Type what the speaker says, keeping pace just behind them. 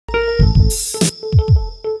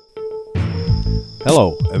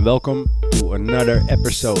Hello and welcome to another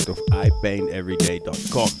episode of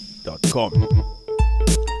ipainteveryday.com.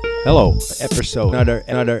 Hello, episode, another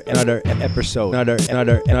episode,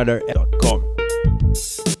 another.com.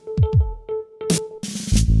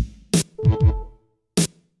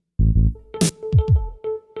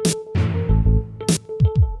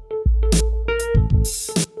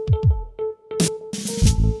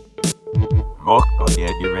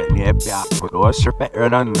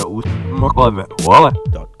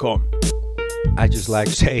 I just like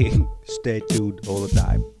saying stay tuned all the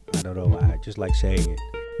time. I don't know why, I just like saying it.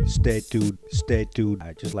 Stay tuned,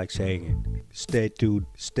 I just like saying it. Stay tuned,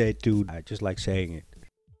 I just like saying it.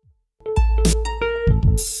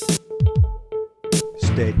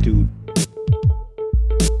 Stay tuned.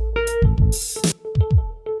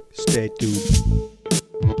 Stay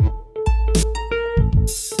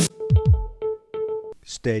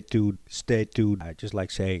tuned. Stay tuned, I just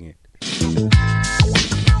like saying it.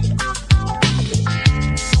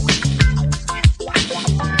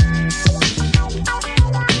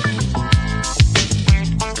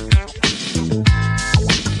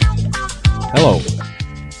 Hello,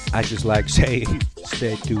 I just like saying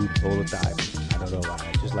stay tuned all the time. I don't know why,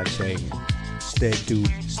 I just like saying it. Stay tuned,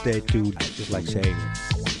 I just like saying it.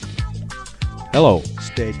 Hello,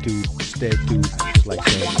 stay tuned, I just like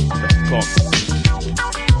saying it.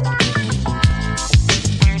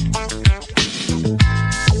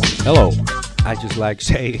 Hello, I just like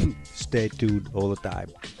saying stay tuned all the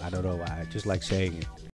time. I don't know why, I just like saying it.